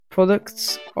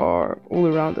Products are all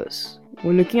around us.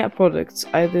 When looking at products,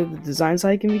 either the design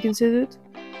side can be considered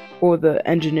or the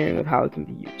engineering of how it can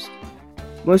be used.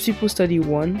 Most people study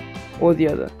one or the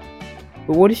other.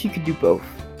 But what if you could do both?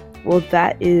 Well,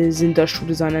 that is industrial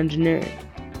design engineering.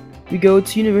 We go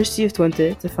to University of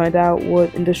Twente to find out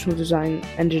what industrial design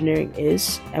engineering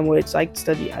is and what it's like to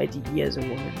study IDE as a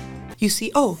woman. You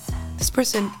see, this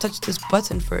person touched this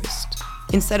button first,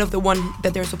 instead of the one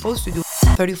that they're supposed to do.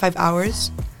 35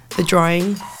 hours, the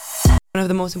drawing, one of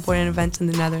the most important events in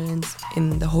the Netherlands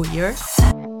in the whole year.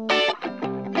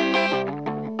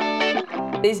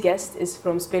 Today's guest is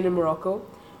from Spain and Morocco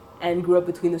and grew up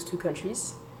between those two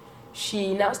countries.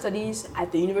 She now studies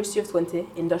at the University of Twente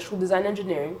Industrial Design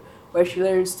Engineering, where she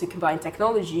learns to combine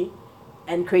technology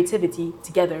and creativity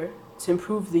together to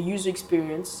improve the user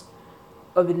experience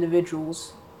of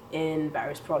individuals in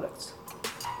various products.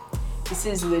 This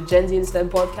is the Gen Z in STEM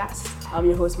podcast. I'm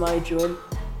your host, Maya June,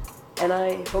 and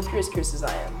I hope you're as curious as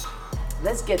I am.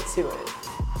 Let's get to it.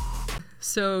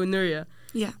 So, Nuria.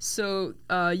 Yeah. So,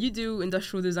 you do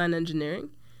industrial design engineering.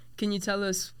 Can you tell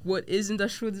us what is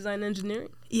industrial design engineering?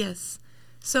 Yes.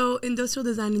 So, industrial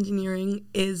design engineering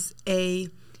is a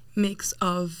mix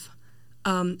of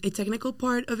a technical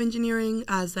part of engineering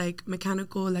as like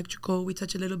mechanical, electrical. We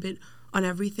touch a little bit on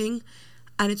everything.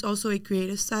 And it's also a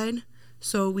creative side.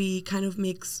 So we kind of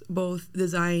mix both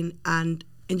design and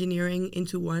engineering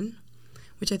into one,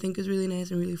 which I think is really nice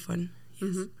and really fun.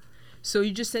 Yes. Mm-hmm. So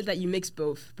you just said that you mix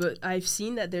both, but I've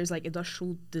seen that there's like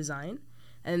industrial design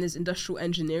and there's industrial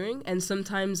engineering, and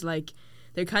sometimes like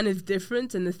they're kind of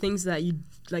different and the things that you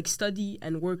like study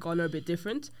and work on are a bit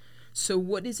different. So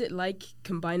what is it like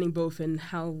combining both, and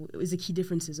how is the key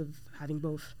differences of having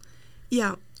both?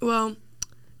 Yeah, well,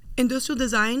 industrial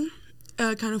design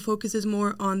kind of focuses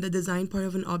more on the design part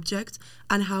of an object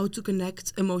and how to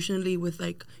connect emotionally with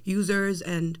like users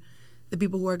and the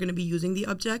people who are going to be using the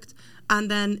object.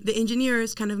 And then the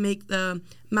engineers kind of make the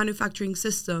manufacturing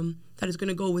system that is going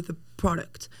to go with the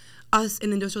product. Us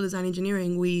in industrial design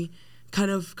engineering, we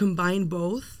kind of combine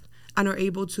both and are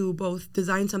able to both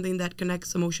design something that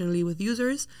connects emotionally with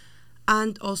users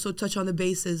and also touch on the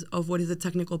basis of what is the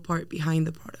technical part behind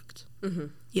the product. Mm-hmm.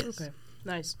 Yes. Okay,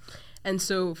 nice. And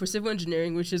so for civil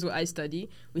engineering, which is what I study,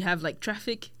 we have like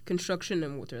traffic, construction,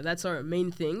 and water. That's our main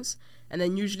things. And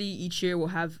then usually each year we'll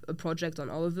have a project on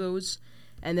all of those.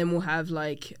 And then we'll have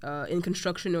like, in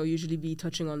construction, it'll usually be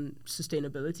touching on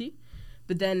sustainability.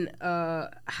 But then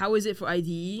how is it for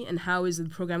IDE, and how is the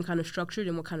program kind of structured,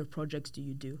 and what kind of projects do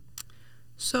you do?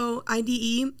 So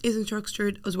IDE is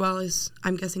structured as well as,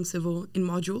 I'm guessing, civil in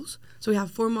modules. So we have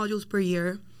 4 modules per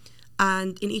year.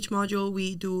 And in each module,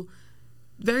 we do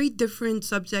very different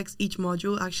subjects. Each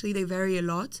module, actually, they vary a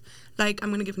lot. Like, I'm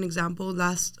going to give an example.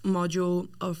 Last module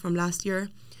from last year,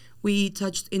 we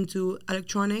touched into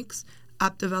electronics,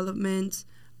 app development,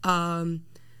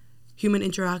 human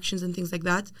interactions, and things like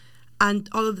that. And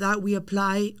all of that we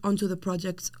apply onto the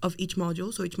projects of each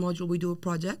module. So each module we do a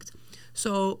project.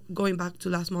 So going back to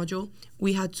last module,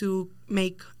 we had to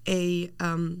make a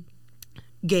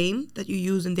game that you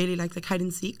use in daily life, like hide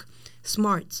and seek,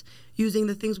 smart, using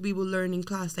the things we will learn in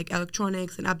class, like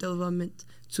electronics and app development,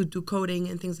 to do coding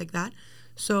and things like that.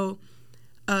 So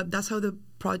that's how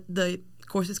the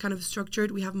course is kind of structured.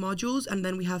 We have modules, and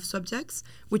then we have subjects,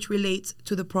 which relate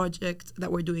to the project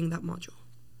that we're doing that module.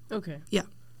 Okay. Yeah.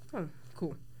 Oh,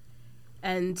 cool.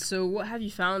 And so what have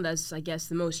you found as, I guess,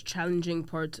 the most challenging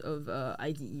part of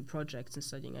IDE projects and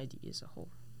studying IDE as a whole?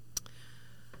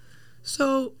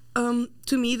 So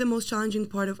to me, the most challenging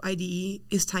part of IDE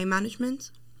is time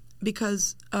management,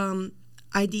 because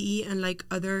IDE and like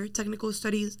other technical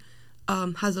studies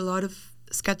has a lot of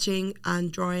sketching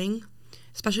and drawing,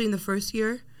 especially in the first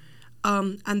year.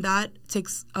 And that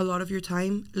takes a lot of your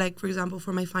time. Like, for example,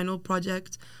 for my final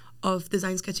project of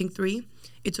Design Sketching 3,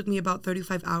 it took me about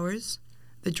 35 hours,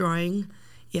 the drawing.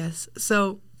 Yes.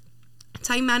 So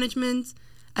time management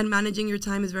and managing your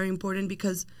time is very important,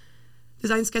 because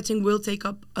design sketching will take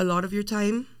up a lot of your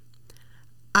time.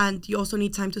 And you also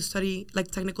need time to study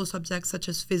like technical subjects such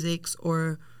as physics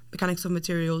or mechanics of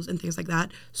materials and things like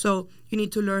that. So you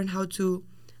need to learn how to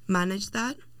manage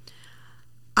that.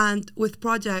 And with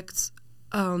projects,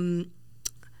 to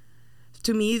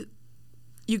me,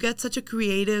 you get such a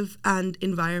creative and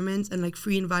environment and like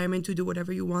free environment to do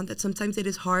whatever you want, that sometimes it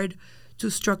is hard to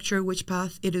structure which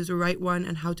path it is the right one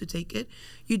and how to take it.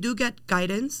 You do get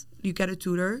guidance. You get a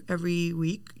tutor every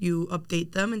week. You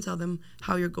update them and tell them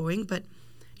how you're going. But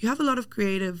you have a lot of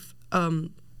creative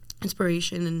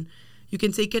inspiration, and you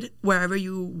can take it wherever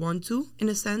you want to, in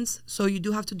a sense. So you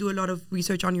do have to do a lot of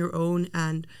research on your own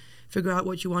and figure out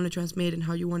what you want to transmit and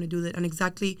how you want to do that and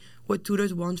exactly what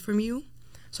tutors want from you.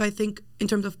 So I think in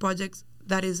terms of projects,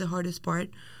 that is the hardest part.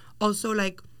 Also,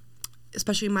 like,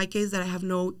 especially in my case, that I have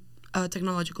no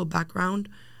technological background,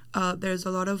 there's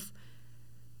a lot of,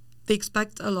 they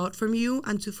expect a lot from you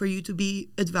and for you to be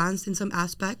advanced in some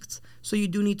aspects. So you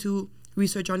do need to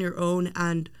research on your own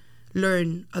and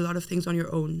learn a lot of things on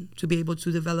your own to be able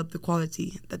to develop the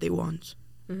quality that they want.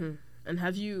 Mm-hmm. And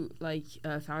have you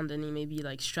found any maybe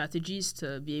strategies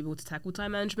to be able to tackle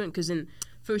time management? Because in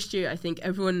first year, I think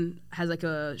everyone has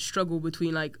a struggle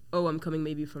between I'm coming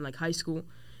maybe from high school,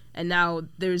 and now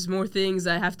there's more things,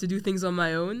 I have to do things on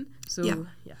my own. So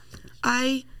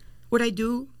yeah. What I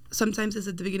do sometimes is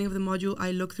at the beginning of the module,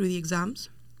 I look through the exams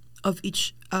of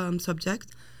each subject,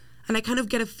 and I kind of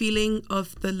get a feeling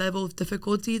of the level of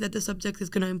difficulty that the subject is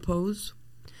going to impose.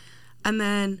 And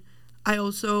then I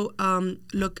also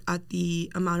look at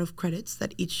the amount of credits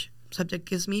that each subject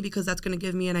gives me, because that's going to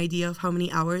give me an idea of how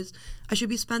many hours I should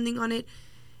be spending on it.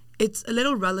 It's a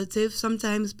little relative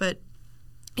sometimes, but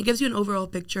it gives you an overall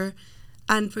picture.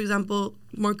 And for example,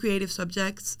 more creative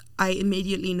subjects, I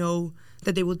immediately know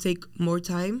that they will take more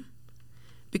time,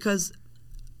 because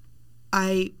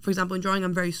for example, in drawing,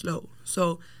 I'm very slow.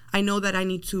 So I know that I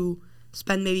need to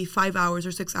spend maybe 5 hours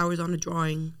or 6 hours on a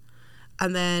drawing,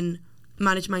 and then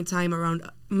manage my time around,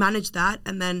 manage that,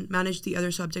 and then manage the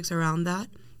other subjects around that.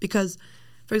 Because,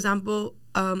 for example,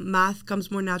 math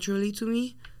comes more naturally to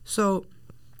me. So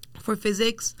for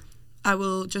physics, I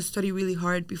will just study really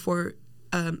hard before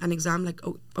an exam,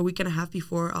 a week and a half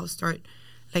before I'll start,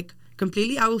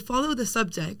 completely. I will follow the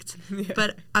subject,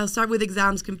 but I'll start with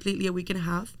exams completely a week and a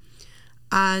half.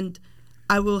 And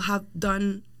I will have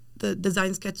done the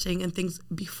design sketching and things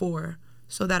before,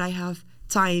 so that I have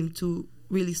time to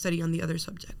really study on the other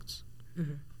subjects.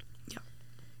 Mm-hmm.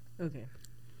 Yeah. Okay.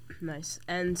 Nice.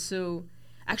 And so,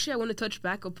 actually, I want to touch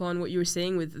back upon what you were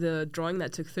saying with the drawing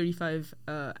that took 35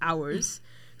 hours.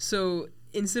 So,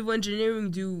 in civil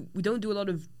engineering, we don't do a lot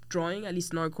of drawing, at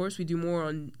least in our course. We do more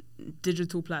on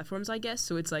digital platforms, I guess.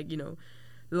 So it's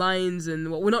lines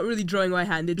and we're not really drawing by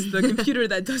hand. It's the computer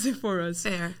that does it for us.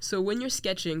 Fair. So when you're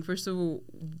sketching, first of all,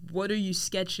 what are you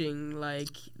sketching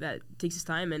that takes its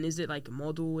time? And is it a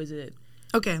model? Is it...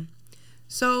 Okay.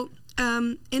 So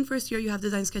in first year, you have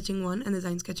design sketching 1 and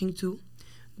design sketching 2.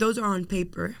 Those are on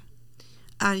paper.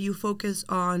 And you focus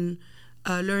on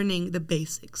learning the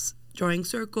basics, drawing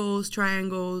circles,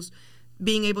 triangles,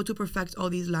 being able to perfect all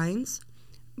these lines.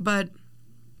 But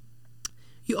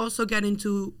you also get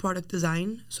into product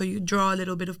design. So you draw a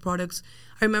little bit of products.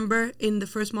 I remember in the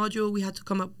first module, we had to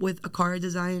come up with a car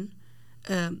design.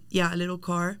 A little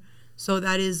car. So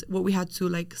that is what we had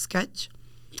to sketch.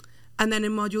 And then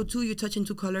in module 2, you touch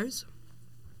into colors.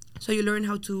 So you learn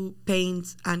how to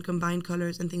paint and combine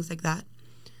colors and things like that.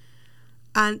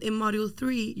 And in module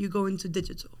 3, you go into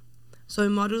digital. So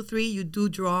in module 3, you do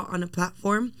draw on a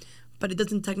platform, but it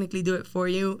doesn't technically do it for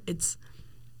you. It's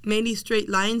mainly straight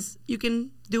lines you can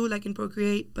do in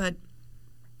Procreate, but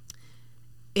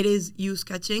it is you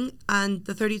sketching. And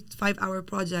the 35-hour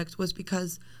project was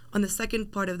because on the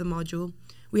second part of the module,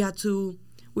 we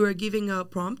were giving a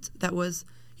prompt that was,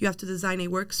 you have to design a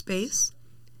workspace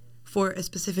for a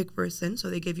specific person. So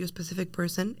they gave you a specific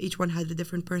person. Each one had a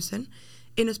different person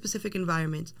in a specific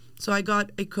environment. So I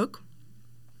got a cook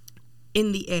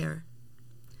in the air.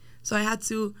 So I had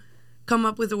to come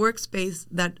up with a workspace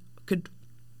that could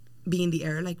be in the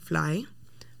air, fly,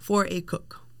 for a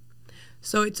cook.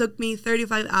 So it took me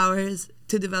 35 hours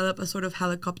to develop a sort of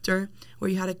helicopter where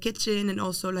you had a kitchen and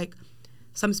also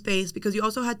some space, because you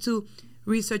also had to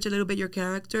research a little bit your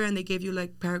character, and they gave you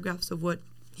paragraphs of what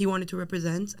he wanted to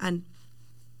represent. And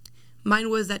mine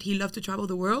was that he loved to travel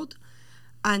the world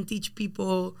and teach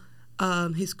people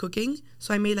his cooking.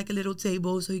 So I made a little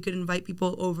table so he could invite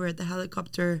people over at the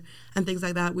helicopter and things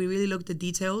like that. We really looked at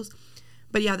details.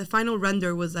 But yeah, the final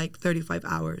render was 35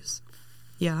 hours.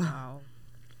 Yeah.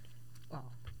 Wow.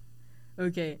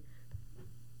 Okay.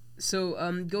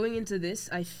 So going into this,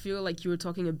 I feel like you were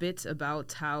talking a bit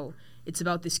about how it's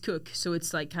about this cook. So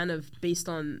it's kind of based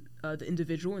on the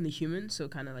individual and the human, so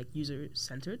kind of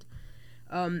user-centered.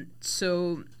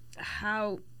 So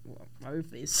how... Well, I'll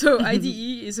rephrase. So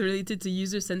IDE is related to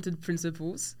user-centered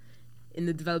principles in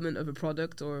the development of a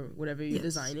product or whatever you're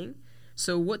designing.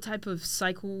 So what type of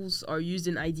cycles are used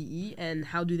in IDE, and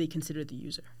how do they consider the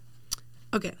user?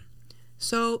 Okay.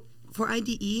 So for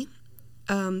IDE,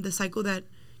 the cycle that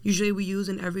usually we use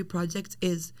in every project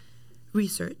is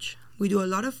research. We do a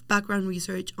lot of background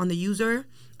research on the user,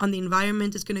 on the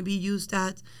environment it's going to be used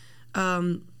at.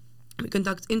 We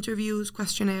conduct interviews,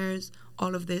 questionnaires,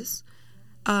 all of this.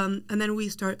 And then we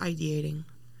start ideating.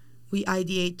 we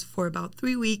ideate for about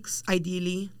 3 weeks,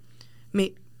 ideally.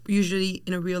 Usually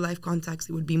in a real life context,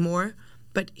 it would be more.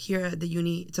 But here at the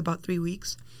uni, it's about 3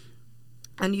 weeks.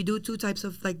 And you do 2 types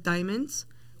of like diamonds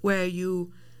where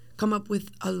you come up with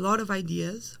a lot of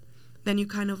ideas. Then you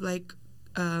kind of like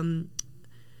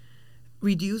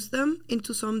reduce them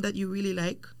into some that you really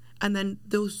like. And then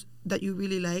those that you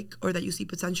really like or that you see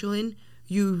potential in,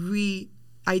 you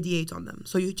re-ideate on them.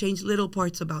 So you change little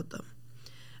parts about them.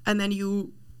 And then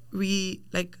you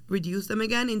reduce them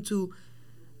again into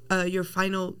your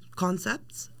final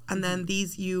concepts. And then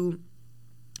these you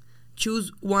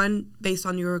choose one based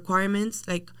on your requirements,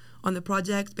 like on the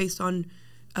project, based on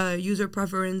user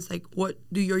preference, like what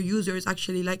do your users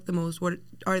actually like the most? What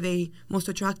are they most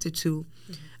attracted to?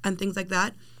 And things like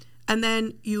that. And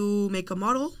then you make a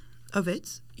model of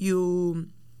it. You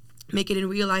make it in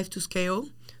real life to scale.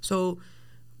 So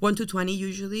 1 to 20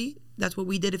 usually. That's what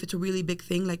we did if it's a really big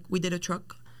thing. Like we did a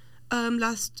truck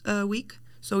last week.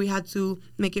 So we had to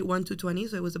make it 1 to 20.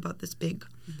 So it was about this big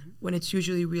when it's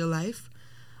usually real life.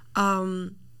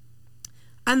 And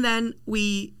then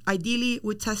we ideally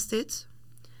would test it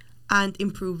and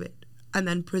improve it and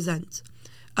then present.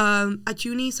 At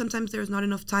uni, sometimes there's not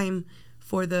enough time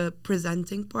for the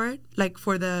presenting part, like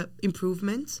for the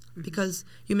improvements, because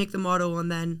you make the model and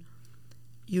then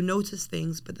you notice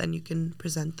things, but then you can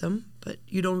present them, but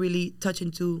you don't really touch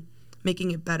into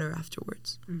making it better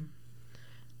afterwards.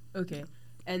 Okay.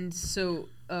 And so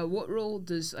what role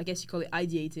does, I guess you call it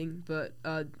ideating, but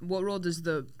what role does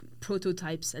the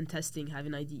prototypes and testing have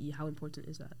in IDE? How important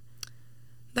is that?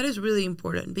 That is really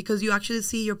important because you actually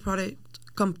see your product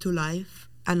come to life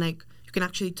and like you can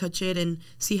actually touch it and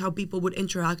see how people would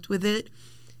interact with it.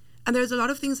 And there's a lot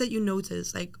of things that you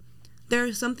notice. Like there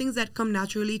are some things that come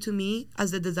naturally to me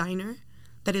as a designer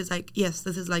that is like, yes,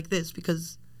 this is like this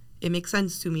because it makes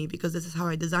sense to me because this is how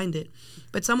I designed it.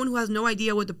 But someone who has no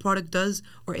idea what the product does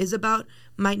or is about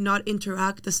might not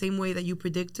interact the same way that you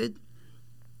predicted.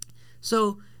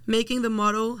 So making the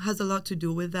model has a lot to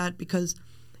do with that because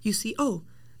you see, oh,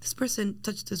 this person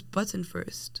touched this button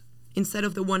first instead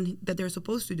of the one that they're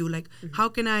supposed to do. Like, how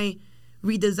can I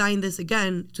redesign this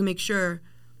again to make sure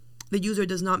the user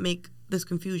does not make this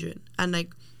confusion? And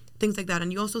like things like that.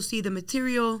 And you also see the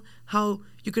material, how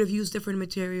you could have used different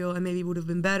material and maybe it would have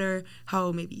been better,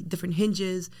 how maybe different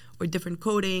hinges or different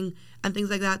coating and things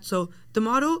like that. So the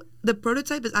model, the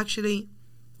prototype is actually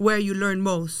where you learn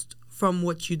most from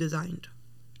what you designed,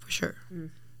 for sure.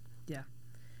 Yeah.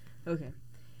 Okay.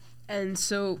 And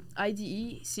so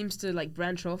IDE seems to like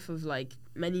branch off of like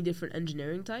many different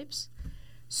engineering types.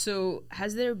 So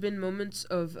has there been moments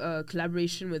of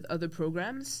collaboration with other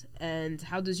programs? And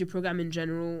how does your program in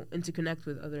general interconnect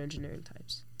with other engineering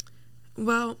types?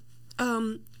 Well,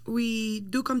 we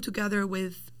do come together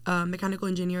with mechanical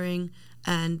engineering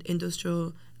and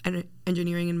industrial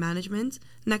engineering and management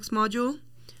next module.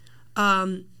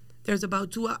 There's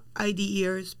about 2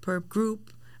 IDEers per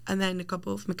group, and then a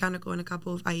couple of mechanical and a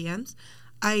couple of IEMs.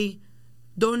 I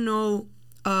don't know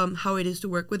how it is to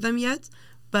work with them yet,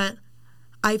 but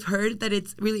I've heard that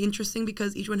it's really interesting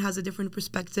because each one has a different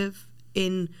perspective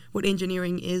in what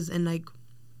engineering is and like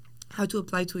how to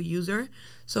apply to a user.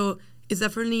 So it's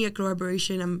definitely a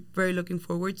collaboration I'm very looking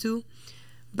forward to.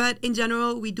 But in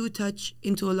general, we do touch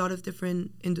into a lot of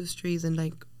different industries and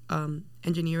like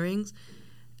engineerings.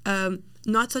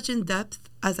 Not such in depth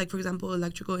as like, for example,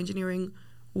 electrical engineering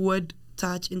would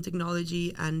touch in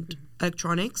technology and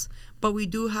electronics, but we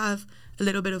do have a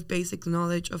little bit of basic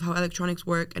knowledge of how electronics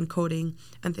work and coding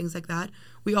and things like that.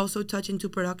 We also touch into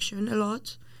production a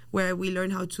lot, where we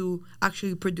learn how to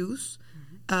actually produce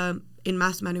in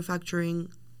mass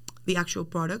manufacturing the actual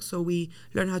product. So we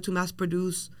learn how to mass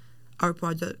produce our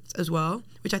products as well,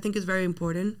 which I think is very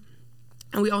important.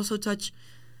 And we also touch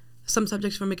some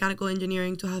subjects from mechanical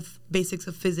engineering to have basics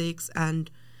of physics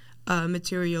and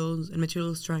materials and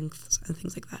material strengths and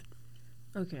things like that.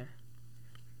 Okay,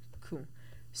 cool.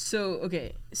 So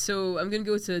I'm going to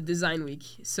go to Design Week.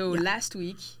 So last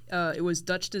week, it was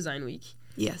Dutch Design Week.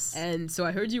 Yes. And so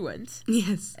I heard you went.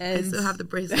 Yes, and I still have the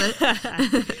bracelet.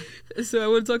 So I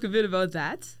want to talk a bit about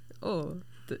that. Oh,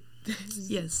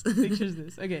 yes. Pictures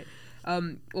this. Okay.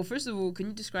 Well, first of all, can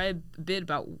you describe a bit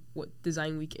about what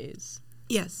Design Week is?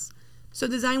 Yes. So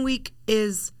Design Week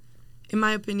is, in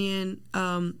my opinion,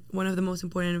 one of the most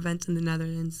important events in the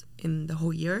Netherlands in the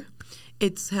whole year.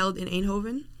 It's held in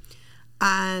Eindhoven.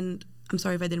 And I'm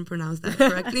sorry if I didn't pronounce that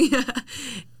correctly.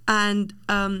 And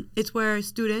it's where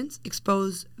students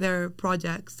expose their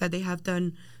projects that they have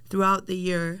done throughout the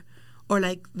year, or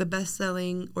like the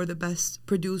best-selling or the best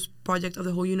produced project of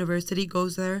the whole university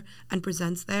goes there and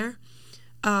presents there.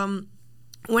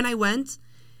 When I went,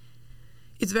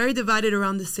 it's very divided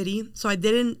around the city. So I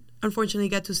didn't, unfortunately,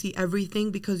 get to see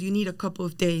everything because you need a couple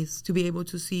of days to be able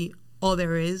to see all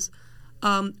there is.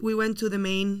 We went to the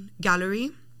main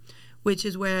gallery, which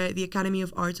is where the Academy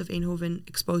of Arts of Eindhoven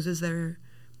exposes their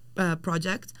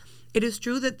project. It is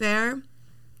true that there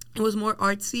it was more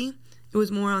artsy. It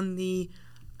was more on the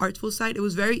artful side. It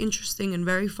was very interesting and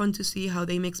very fun to see how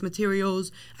they mix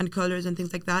materials and colors and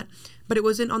things like that. But it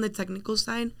wasn't on the technical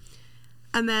side.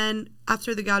 And then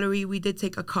after the gallery, we did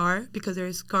take a car, because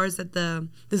there's cars that the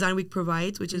Design Week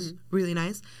provides, which is really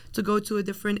nice, to go to a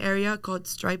different area called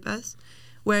Stripes,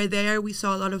 where there we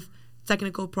saw a lot of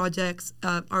technical projects.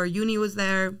 Our uni was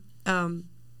there.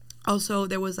 Also,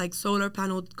 there was like solar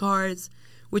paneled cars,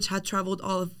 which had traveled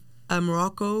all of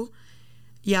Morocco.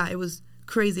 Yeah, it was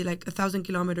crazy, like 1,000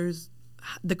 kilometers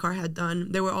the car had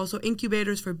done. There were also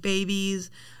incubators for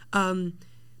babies,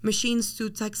 machines to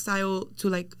textile to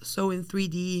like sew in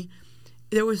 3D.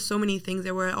 There were so many things.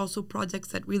 There were also projects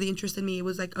that really interested me. It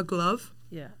was like a glove.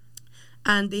 Yeah.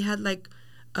 And they had like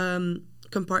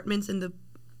compartments in the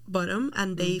bottom,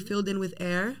 and they filled in with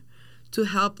air to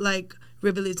help like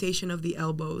rehabilitation of the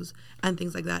elbows and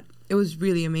things like that. It was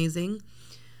really amazing.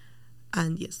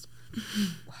 And yes.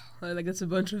 Wow, like that's a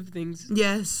bunch of things.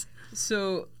 Yes.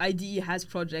 So IDE has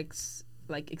projects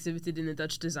like exhibited in the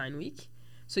Dutch Design Week.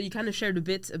 So you kind of shared a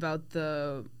bit about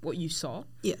what you saw.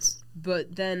 Yes.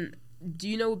 But then, do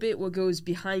you know a bit what goes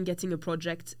behind getting a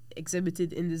project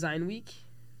exhibited in Design Week?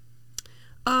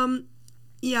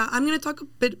 Yeah, I'm going to talk a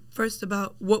bit first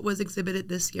about what was exhibited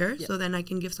this year, so then I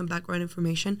can give some background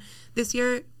information. This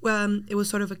year, it was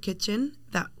sort of a kitchen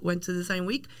that went to Design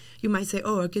Week. You might say,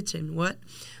 oh, a kitchen, what?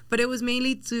 But it was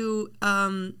mainly to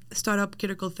start up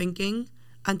critical thinking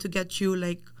and to get you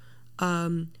like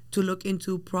to look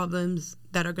into problems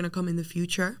that are going to come in the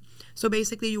future. So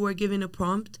basically, you were given a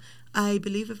prompt. I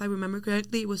believe, if I remember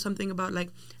correctly, it was something about like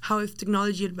how, if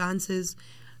technology advances,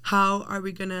 how are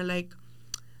we going to like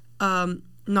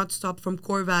not stop from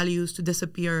core values to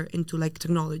disappear into like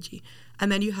technology.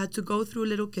 And then you had to go through a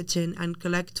little kitchen and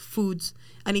collect foods,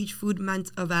 and each food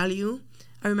meant a value.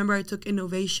 I remember I took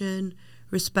innovation,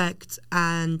 respect,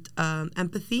 and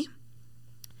empathy.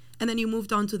 And then you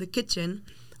moved on to the kitchen,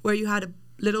 where you had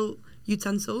little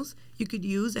utensils you could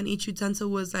use, and each utensil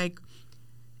was like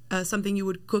something you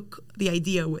would cook the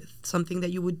idea with, something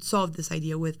that you would solve this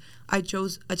idea with. I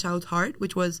chose a child's heart,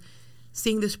 which was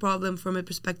seeing this problem from a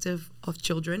perspective of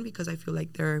children, because I feel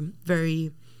like they're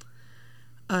very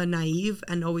naive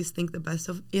and always think the best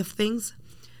of things.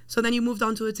 So then you moved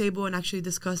on to a table and actually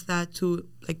discussed that to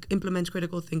like implement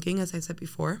critical thinking, as I said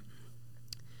before.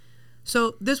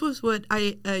 So this was what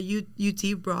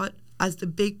UT brought as the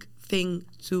big thing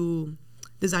to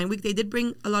Design Week. They did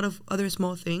bring a lot of other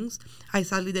small things. I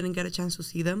sadly didn't get a chance to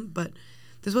see them, but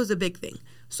this was the big thing.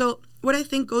 So what I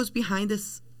think goes behind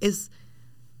this is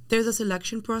there's a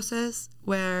selection process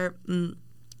where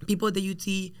people at the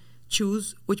UT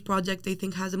choose which project they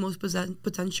think has the most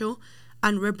potential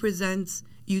and represents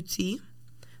UT,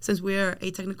 since we're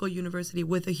a technical university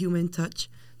with a human touch.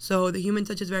 So the human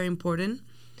touch is very important.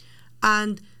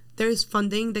 And there is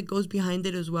funding that goes behind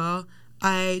it as well.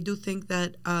 I do think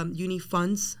that uni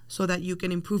funds so that you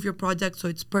can improve your project, so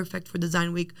it's perfect for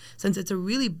Design Week, since it's a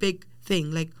really big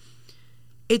thing. Like,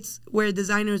 it's where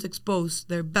designers expose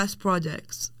their best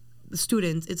projects, the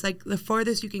students. It's like the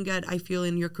farthest you can get, I feel,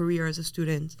 in your career as a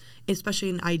student, especially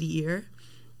in ID year.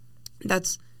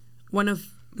 That's one of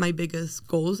my biggest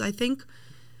goals, I think.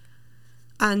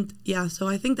 And yeah, so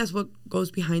I think that's what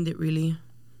goes behind it, really.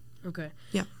 Okay.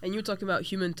 Yeah. And you're talking about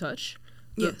human touch.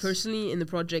 But Yes. personally, in the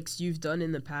projects you've done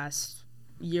in the past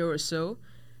year or so,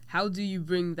 how do you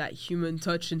bring that human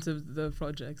touch into the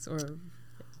projects? Or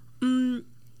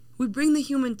we bring the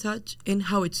human touch in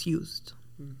how it's used.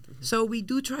 So we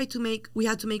do try to we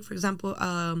had to make, for example,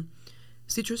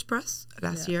 citrus press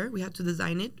last year. We had to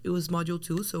design it. It was module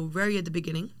 2, so very at the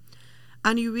beginning.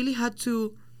 And you really had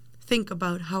to think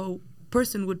about how a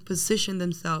person would position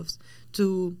themselves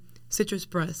to citrus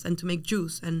press and to make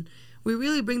juice. And we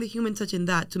really bring the human touch in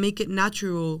that, to make it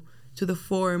natural to the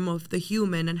form of the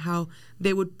human and how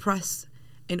they would press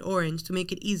an orange to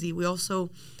make it easy. We also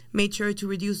made sure to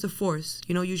reduce the force.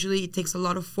 You know, usually it takes a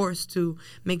lot of force to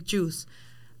make juice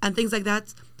and things like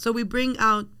that. So we bring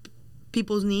out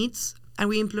people's needs and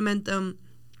we implement them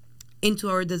into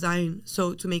our design,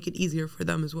 so to make it easier for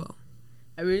them as well.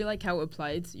 I really like how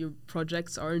applied your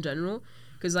projects are in general.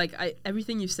 Because like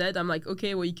everything you said, I'm like,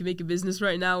 okay, well, you can make a business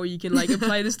right now, or you can like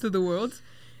apply this to the world.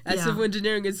 As civil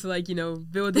engineering, it's like, you know,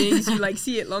 buildings, you like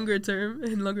see it longer term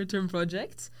in longer term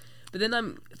projects. But then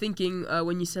I'm thinking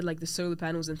when you said like the solar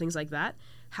panels and things like that,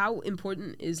 how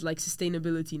important is like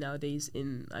sustainability nowadays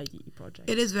in IDE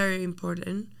projects? It is very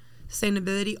important.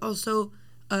 Sustainability also,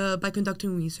 by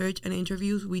conducting research and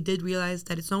interviews, we did realize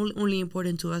that it's not only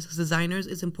important to us as designers,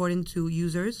 it's important to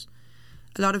users.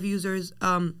 A lot of users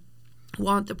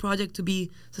want the project to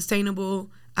be sustainable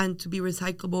and to be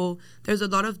recyclable. There's a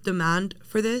lot of demand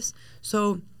for this.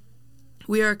 So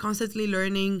we are constantly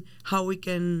learning how we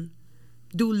can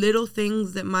do little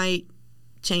things that might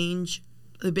change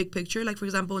the big picture. Like, for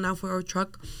example, now for our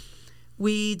truck,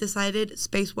 we decided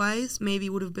space-wise, maybe it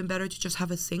would have been better to just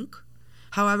have a sink.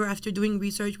 However, after doing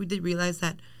research, we did realize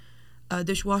that a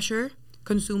dishwasher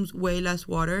consumes way less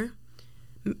water.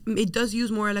 It does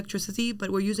use more electricity, but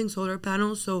we're using solar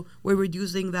panels, so we're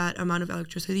reducing that amount of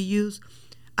electricity use.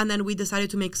 And then we decided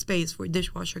to make space for a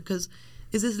dishwasher because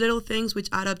it's these little things which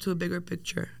add up to a bigger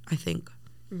picture, I think.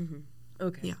 Mm-hmm.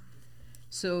 Okay. Yeah.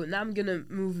 So now I'm going to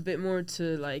move a bit more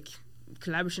to like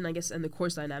collaboration, I guess, and the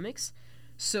course dynamics.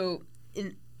 So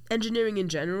in engineering in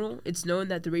general, it's known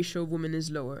that the ratio of women is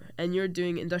lower. And you're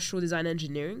doing industrial design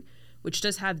engineering, which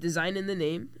does have design in the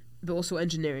name, but also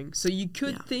engineering. So you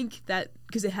could think that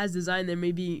because it has design, there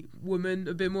may be women,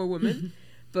 a bit more women.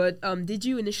 But did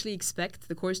you initially expect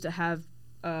the course to have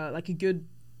like a good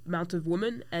amount of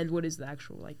women? And what is the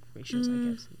actual like ratios, I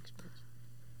guess?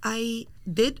 I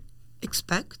did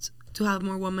expect to have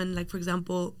more women. Like, for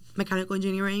example, mechanical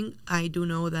engineering, I do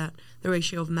know that the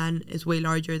ratio of men is way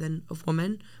larger than of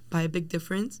women by a big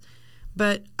difference.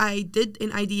 But I did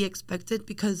in IDE expect it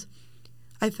because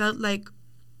I felt like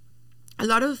a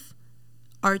lot of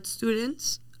art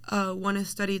students want to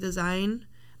study design,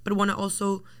 but want to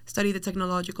also study the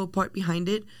technological part behind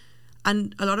it.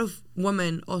 And a lot of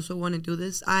women also want to do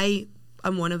this. I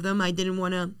am one of them. I didn't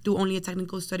want to do only a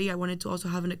technical study. I wanted to also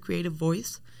have a creative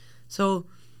voice. So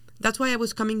that's why I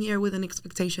was coming here with an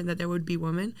expectation that there would be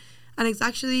women. And it's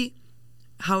actually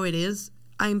how it is.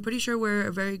 I'm pretty sure we're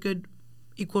a very good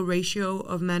equal ratio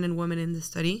of men and women in this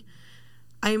study.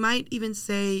 I might even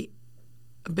say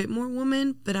a bit more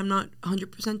women, but I'm not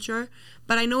 100% sure.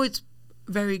 But I know it's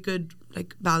very good,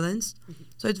 like, balanced. Mm-hmm.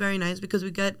 So it's very nice because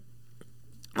we get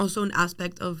also an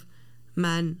aspect of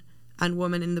men and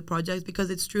women in the project, because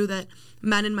it's true that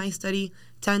men in my study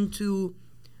tend to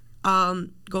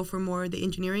go for more the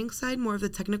engineering side, more of the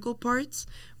technical parts,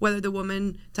 whether the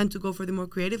women tend to go for the more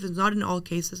creative. It's not in all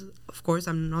cases, of course,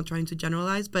 I'm not trying to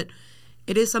generalize, but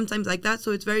it is sometimes like that.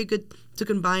 So it's very good to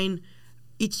combine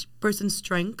each person's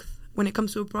strength when it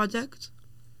comes to a project.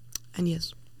 And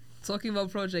yes. Talking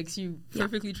about projects, you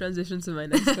perfectly transitioned to my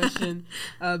next question.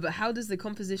 But how does the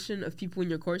composition of people in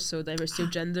your course, so diversity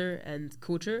of gender and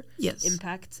culture,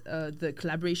 impact the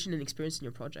collaboration and experience in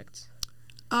your projects?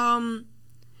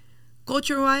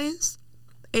 Culture-wise,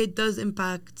 it does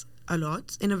impact a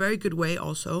lot in a very good way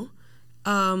also.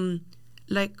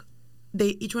 Like,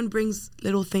 each one brings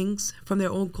little things from their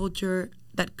own culture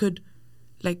that could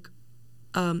like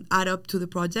add up to the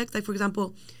project. Like, for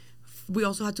example, we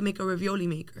also had to make a ravioli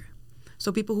maker.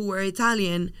 So people who were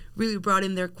Italian really brought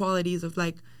in their qualities of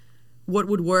like what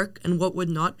would work and what would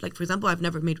not. Like, for example, I've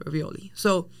never made ravioli.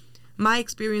 So my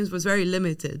experience was very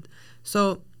limited.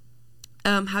 So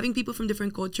having people from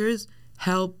different cultures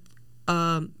help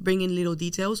bring in little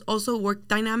details. Also, work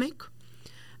dynamic.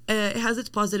 It has its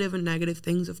positive and negative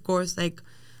things, of course. Like,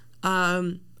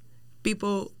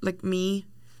 people like me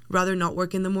rather not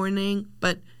work in the morning,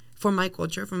 but for my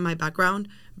culture, from my background.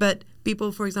 But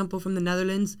people, for example, from the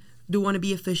Netherlands do want to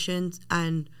be efficient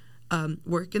and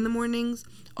work in the mornings.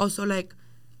 Also, like,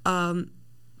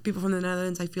 people from the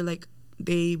Netherlands, I feel like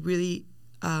they really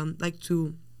like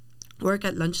to work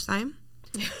at lunchtime.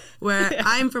 Where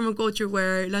I'm from a culture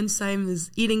where lunchtime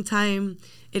is eating time.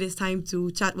 It is time to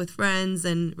chat with friends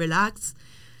and relax.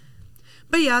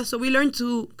 But yeah, so we learned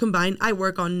to combine. I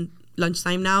work on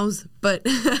lunchtime nows, but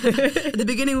at the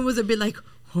beginning it was a bit like,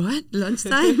 what?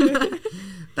 Lunchtime?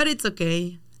 But it's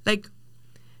okay. Like,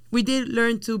 we did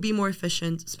learn to be more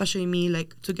efficient, especially me,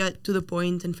 like, to get to the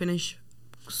point and finish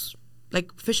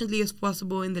like efficiently as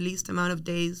possible in the least amount of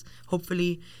days,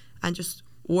 hopefully, and just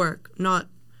work, not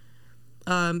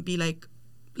be like,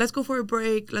 let's go for a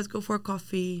break, let's go for a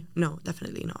coffee. No,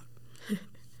 definitely not.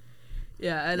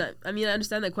 Yeah, and I mean, I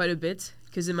understand that quite a bit,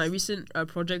 because in my recent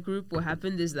project group, what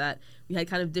happened is that we had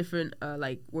kind of different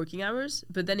like working hours,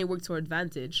 but then it worked to our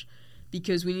advantage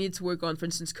because we needed to work on, for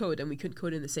instance, code, and we couldn't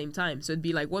code in the same time. So it'd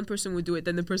be like one person would do it,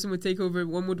 then the person would take over,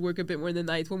 one would work a bit more in the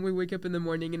night, one would wake up in the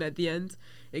morning, and at the end,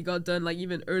 it got done like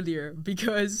even earlier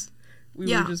because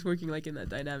we were just working like in that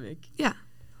dynamic. Yeah.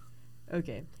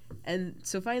 Okay. And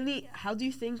so finally, how do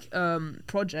you think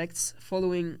projects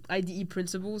following IDE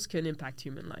principles can impact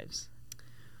human lives?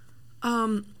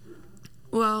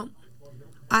 Well,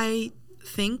 I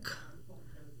think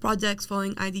projects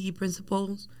following IDE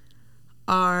principles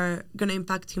are going to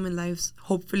impact human lives,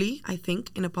 hopefully, I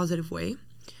think, in a positive way.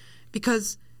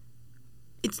 Because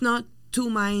it's not two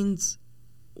minds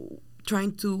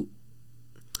trying to...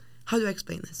 How do I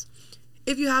explain this?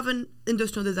 If you have an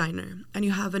industrial designer and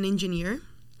you have an engineer,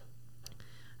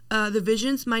 the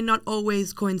visions might not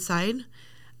always coincide,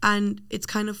 and it's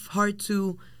kind of hard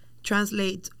to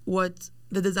translate what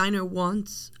the designer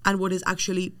wants and what is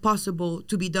actually possible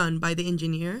to be done by the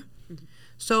engineer. Mm-hmm.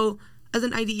 So as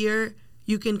an IDEer,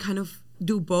 you can kind of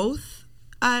do both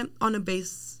on a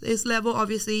basis level.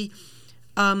 Obviously,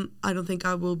 I don't think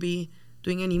I will be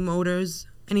doing any motors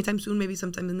anytime soon, maybe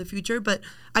sometime in the future, but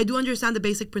I do understand the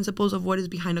basic principles of what is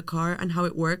behind a car and how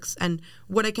it works and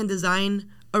what I can design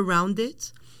around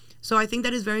it. So I think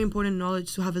that is very important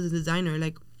knowledge to have as a designer,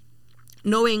 like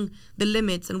knowing the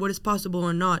limits and what is possible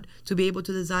or not to be able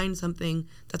to design something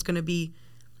that's going to be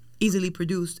easily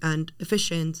produced and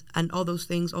efficient and all those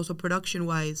things, also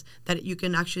production-wise, that you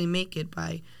can actually make it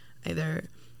by either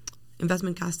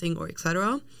investment casting or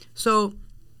etc. So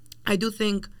I do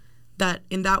think that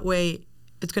in that way,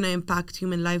 it's going to impact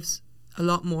human lives a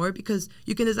lot more, because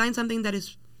you can design something that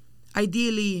is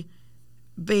ideally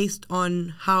based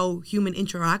on how human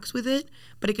interacts with it,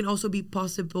 but it can also be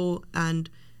possible and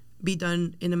be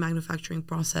done in a manufacturing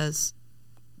process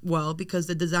well, because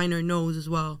the designer knows as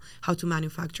well how to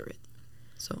manufacture it.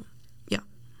 So, yeah.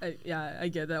 I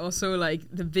get that. Also, like,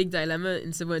 the big dilemma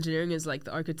in civil engineering is, like,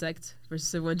 the architect versus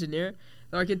civil engineer.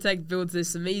 The architect builds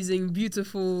this amazing,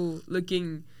 beautiful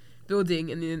looking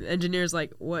building, and the engineer's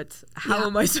like, what? How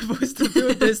am I supposed to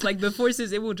build this? Like, the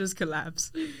forces, it will just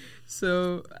collapse.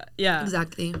 So, yeah.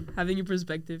 Exactly. Having a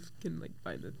perspective can, like,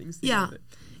 find the things together. Yeah.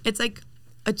 It's like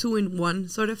a 2-in-1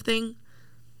 sort of thing.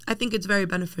 I think it's very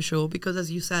beneficial because,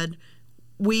 as you said,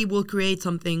 we will create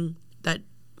something that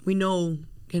we know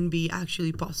can be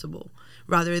actually possible,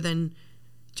 rather than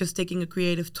just taking a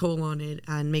creative toll on it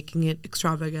and making it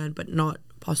extravagant but not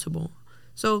possible.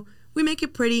 So we make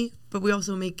it pretty, but we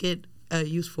also make it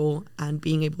useful and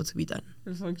being able to be done.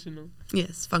 And functional.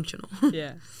 Yes, functional.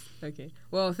 Yeah. Okay.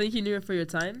 Well, thank you, Nuria, for your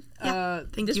time. Yeah,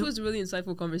 thank you. This was a really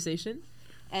insightful conversation.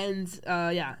 And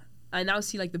I now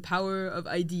see, like, the power of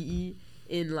IDE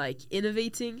in, like,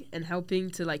 innovating and helping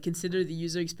to, like, consider the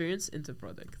user experience into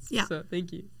products. Yeah. So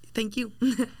thank you. Thank you.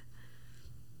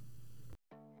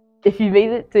 If you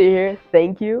made it to here,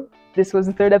 thank you. This was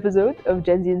the 3rd episode of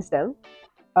Gen Z in STEM.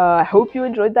 I hope you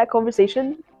enjoyed that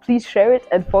conversation. Please share it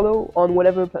and follow on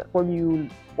whatever platform you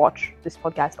watch this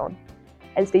podcast on.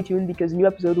 And stay tuned, because a new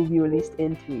episode will be released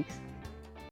in 2 weeks.